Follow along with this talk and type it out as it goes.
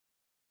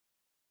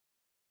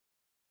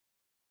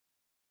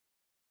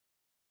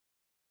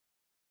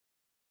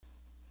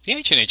The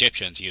ancient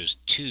Egyptians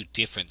used two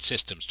different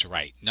systems to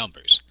write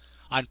numbers.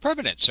 On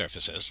permanent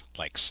surfaces,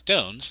 like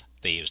stones,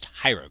 they used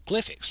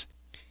hieroglyphics.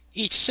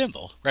 Each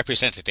symbol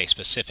represented a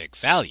specific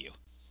value.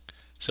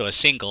 So a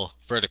single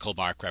vertical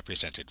mark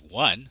represented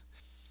 1,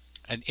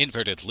 an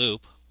inverted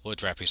loop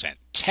would represent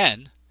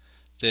 10,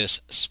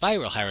 this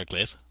spiral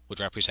hieroglyph would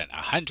represent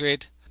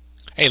 100,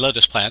 a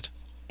lotus plant,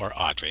 or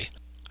Audrey,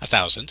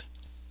 1,000,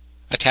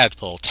 a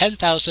tadpole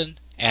 10,000,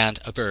 and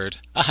a bird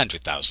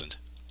 100,000.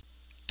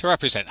 To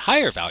represent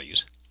higher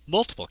values,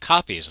 multiple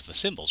copies of the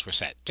symbols were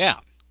set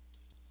down.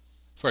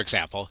 For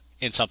example,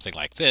 in something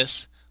like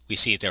this, we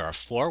see there are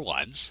 4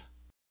 ones,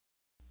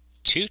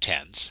 2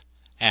 tens,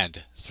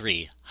 and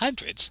 3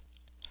 hundreds,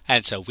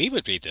 and so we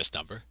would read this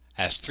number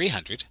as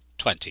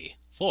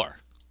 324.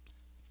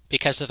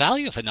 Because the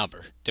value of a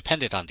number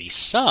depended on the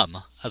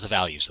sum of the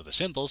values of the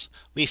symbols,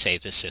 we say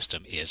this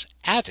system is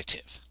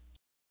additive.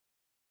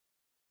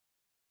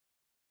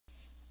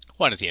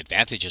 One of the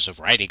advantages of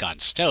writing on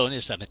stone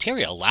is that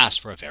material lasts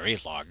for a very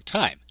long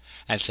time.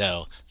 And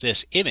so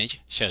this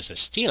image shows the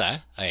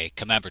stela, a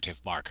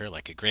commemorative marker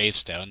like a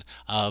gravestone,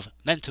 of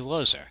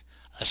Mentuoser,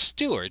 a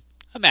steward,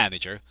 a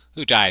manager,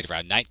 who died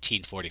around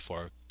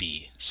 1944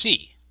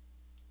 BC.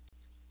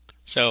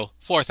 So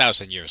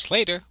 4,000 years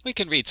later, we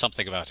can read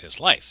something about his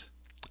life.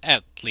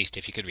 At least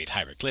if you can read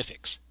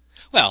hieroglyphics.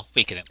 Well,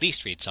 we can at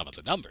least read some of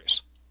the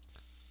numbers.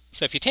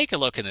 So if you take a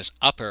look in this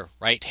upper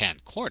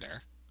right-hand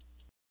corner,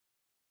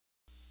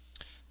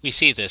 we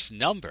see this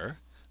number,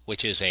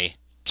 which is a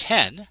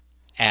 10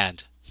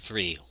 and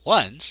 3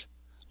 ones,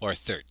 or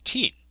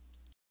 13.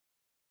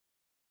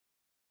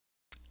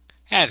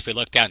 And if we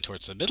look down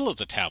towards the middle of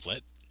the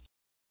tablet,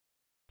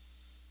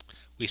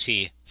 we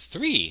see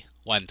 3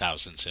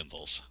 1,000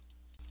 symbols.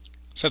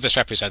 So this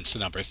represents the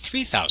number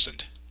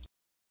 3,000.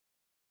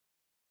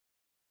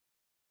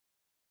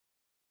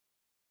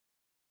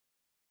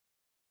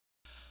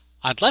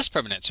 On less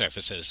permanent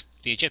surfaces,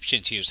 the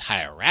Egyptians used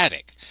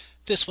hieratic.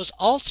 This was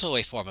also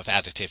a form of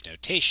additive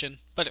notation,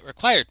 but it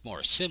required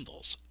more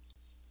symbols.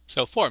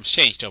 So forms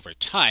changed over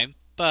time,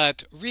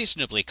 but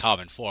reasonably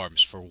common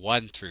forms for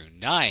 1 through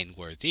 9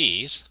 were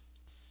these.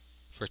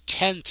 For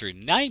 10 through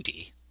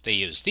 90, they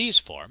used these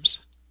forms.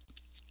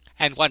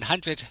 And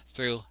 100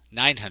 through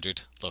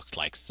 900 looked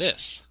like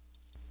this.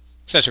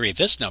 So to read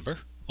this number,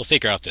 we'll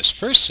figure out this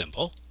first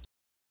symbol.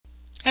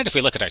 And if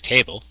we look at our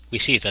table, we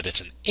see that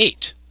it's an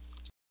 8.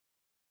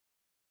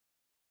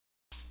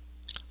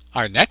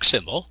 Our next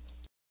symbol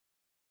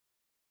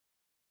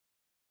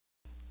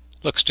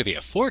looks to be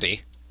a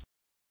 40.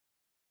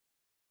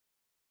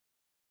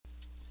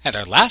 And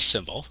our last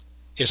symbol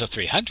is a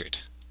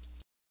 300.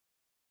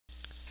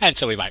 And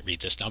so we might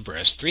read this number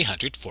as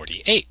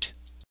 348.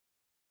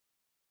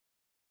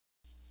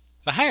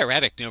 The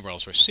hieratic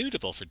numerals were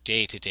suitable for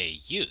day-to-day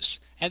use,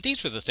 and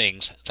these were the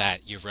things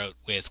that you wrote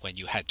with when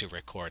you had to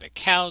record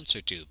accounts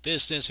or do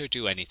business or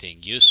do anything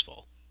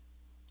useful.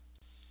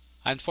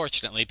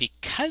 Unfortunately,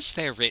 because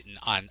they're written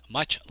on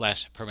much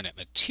less permanent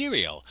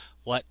material,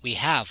 what we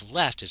have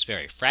left is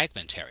very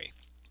fragmentary.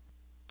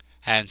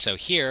 And so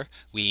here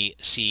we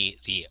see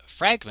the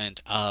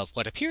fragment of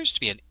what appears to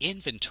be an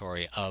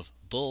inventory of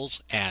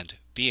bulls and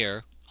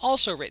beer,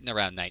 also written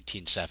around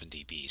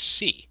 1970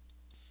 BC.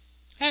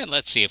 And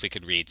let's see if we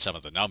can read some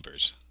of the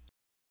numbers.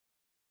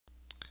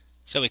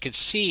 So we can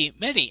see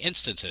many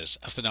instances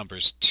of the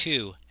numbers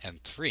 2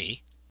 and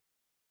 3.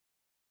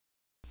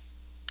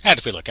 And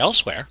if we look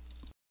elsewhere,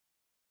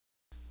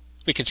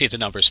 we can see the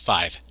numbers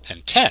 5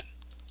 and 10.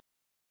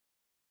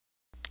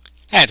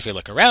 And if we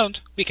look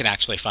around, we can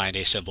actually find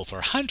a symbol for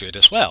 100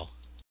 as well.